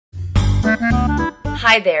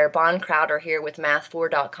Hi there, Bon Crowder here with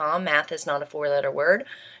math4.com. Math is not a four-letter word.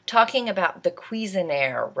 Talking about the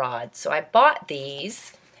Cuisenaire rods. So I bought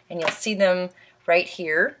these, and you'll see them right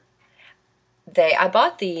here. I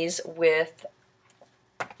bought these with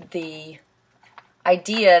the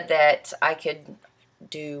idea that I could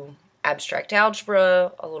do abstract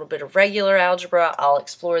algebra, a little bit of regular algebra. I'll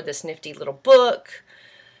explore this nifty little book,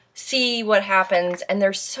 see what happens, and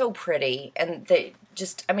they're so pretty, and they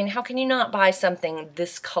just, I mean, how can you not buy something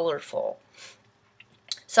this colorful?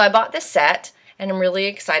 So I bought this set, and I'm really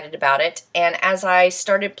excited about it, and as I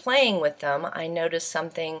started playing with them, I noticed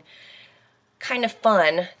something kind of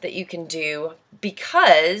fun that you can do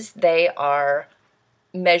because they are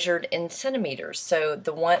measured in centimeters. So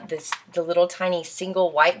the little tiny single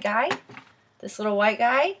white guy, this little white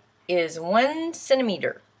guy is 1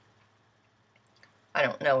 centimeter. I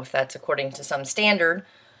don't know if that's according to some standard,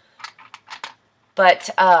 but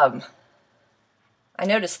I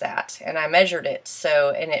noticed that and I measured it.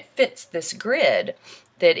 So, and it fits this grid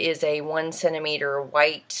that is a 1 centimeter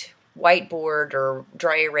whiteboard or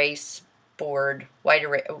dry erase board, wet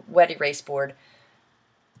erase board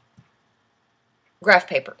graph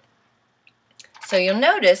paper. So you'll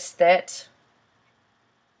notice that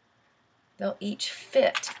they'll each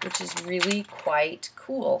fit, which is really quite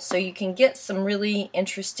cool. So you can get some really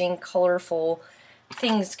interesting, colorful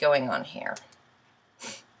things going on here.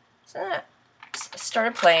 So I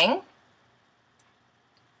started playing,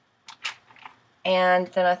 and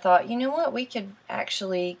then I thought, you know what, we could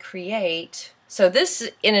actually create. So this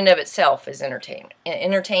in and of itself is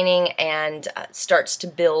entertaining and starts to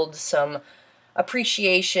build some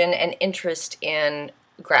appreciation and interest in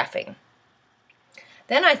graphing.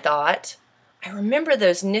 Then I thought, I remember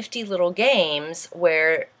those nifty little games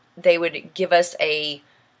where they would give us a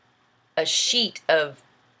sheet of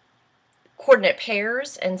coordinate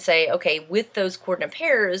pairs and say, okay, with those coordinate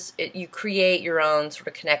pairs, you create your own sort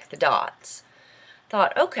of connect the dots.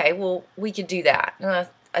 Thought, okay, well, we could do that. And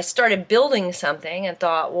I started building something and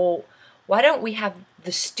thought, well, why don't we have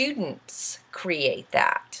the students create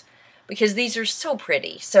that? Because these are so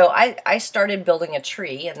pretty. So I started building a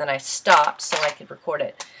tree, and then I stopped so I could record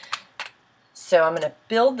it. So I'm going to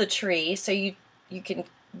build the tree. So you can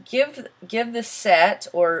give the set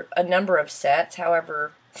or a number of sets,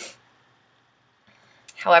 however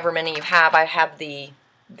many you have. I have the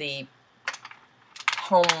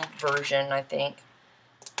home version, I think.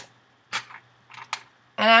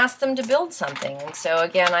 And ask them to build something. And so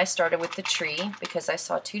again, I started with the tree because I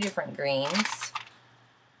saw 2 different greens.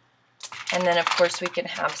 And then of course we can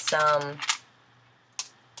have some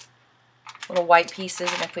little white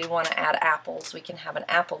pieces, and if we want to add apples, we can have an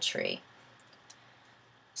apple tree.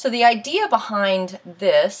 So the idea behind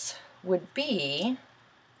this would be,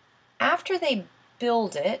 after they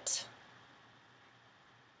build it,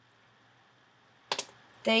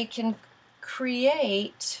 they can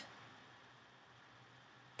create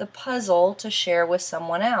the puzzle to share with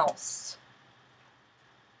someone else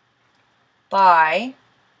by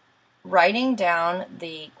writing down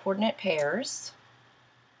the coordinate pairs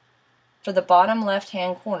for the bottom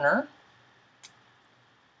left-hand corner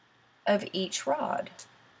of each rod.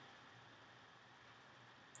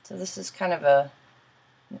 So this is kind of an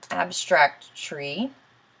abstract tree.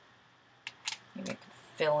 Maybe I can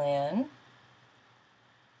fill in.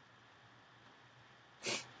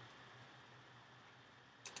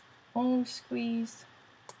 Oh, squeeze.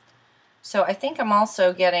 So I think I'm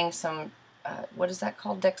also getting some, what is that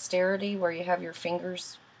called, dexterity, where you have your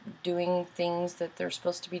fingers doing things that they're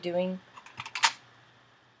supposed to be doing.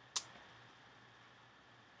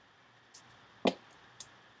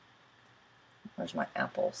 Where's my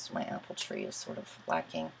apples? My apple tree is sort of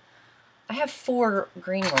lacking. I have 4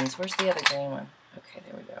 green ones. Where's the other green one? Okay,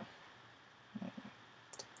 there we go.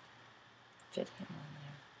 Fit him on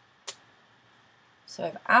there. So I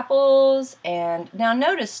have apples, and now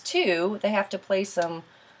notice too, they have to play some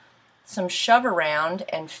shove around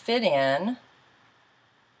and fit in.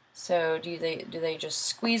 So do they just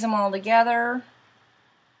squeeze them all together?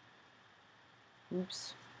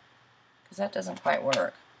 Oops, because that doesn't quite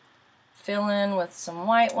work. Fill in with some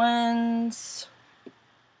white ones.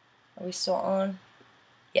 Are we still on?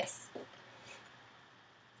 Yes.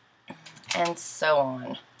 And so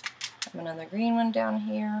on. I have another green one down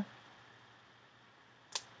here.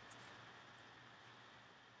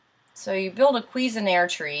 So you build a Cuisenaire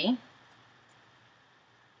tree.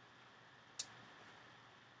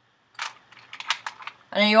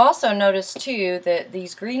 And you also notice too that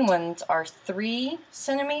these green ones are 3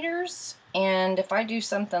 centimeters, and if I do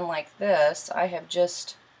something like this, I have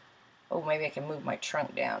just, oh, maybe I can move my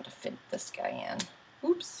trunk down to fit this guy in.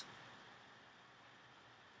 Oops.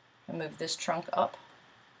 move this trunk up.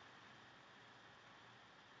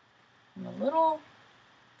 And a little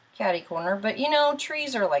catty corner, but you know,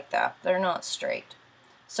 trees are like that. They're not straight.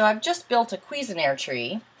 So I've just built a Cuisenaire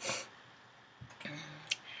tree,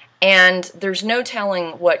 and there's no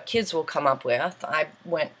telling what kids will come up with. I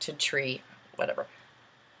went to tree, whatever.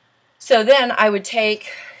 So then I would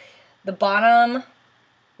take the bottom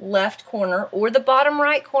left corner, or the bottom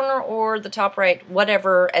right corner, or the top right,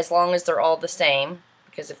 whatever, as long as they're all the same,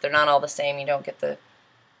 because if they're not all the same, you don't get the,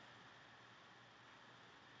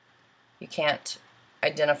 you can't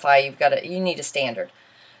identify, you need a standard.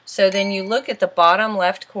 So then you look at the bottom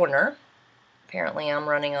left corner. Apparently I'm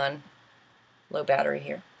running on low battery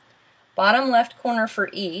here. Bottom left corner for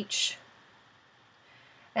each.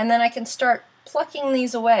 And then I can start plucking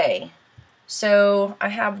these away. So I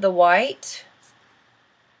have the white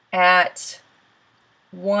at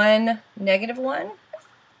 1, -1.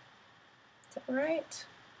 Is that right?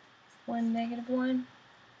 1, -1.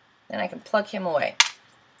 Then I can pluck him away.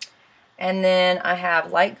 And then I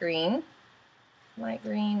have light green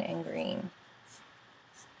and green.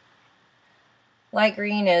 Light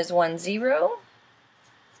green is 1, 0.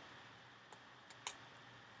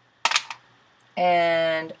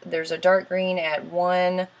 And there's a dark green at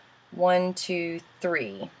 1, 1, 2,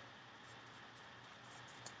 3.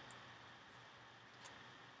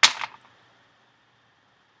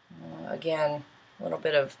 Again, a little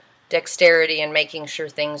bit of dexterity and making sure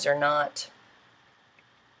things are not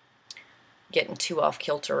getting too off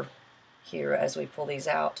kilter here as we pull these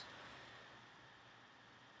out.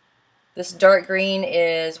 This dark green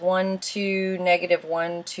is 1, 2,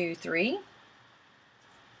 -1, 2, 3.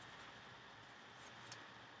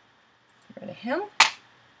 Get rid of him.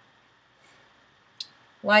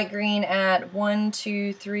 Light green at 1,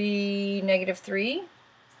 2, 3, -3.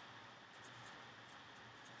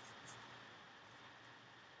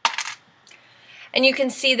 And you can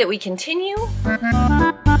see that we continue.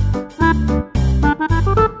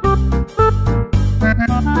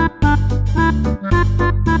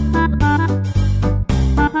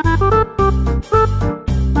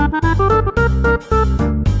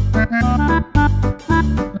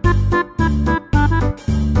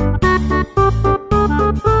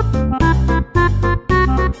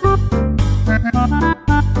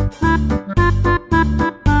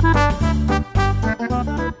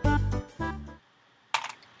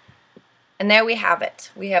 And there we have it.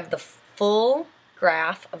 We have the full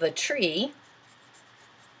graph of a tree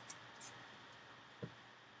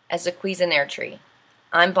as a Cuisenaire tree.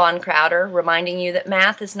 I'm Vaughn Crowder, reminding you that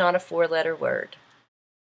math is not a 4-letter word.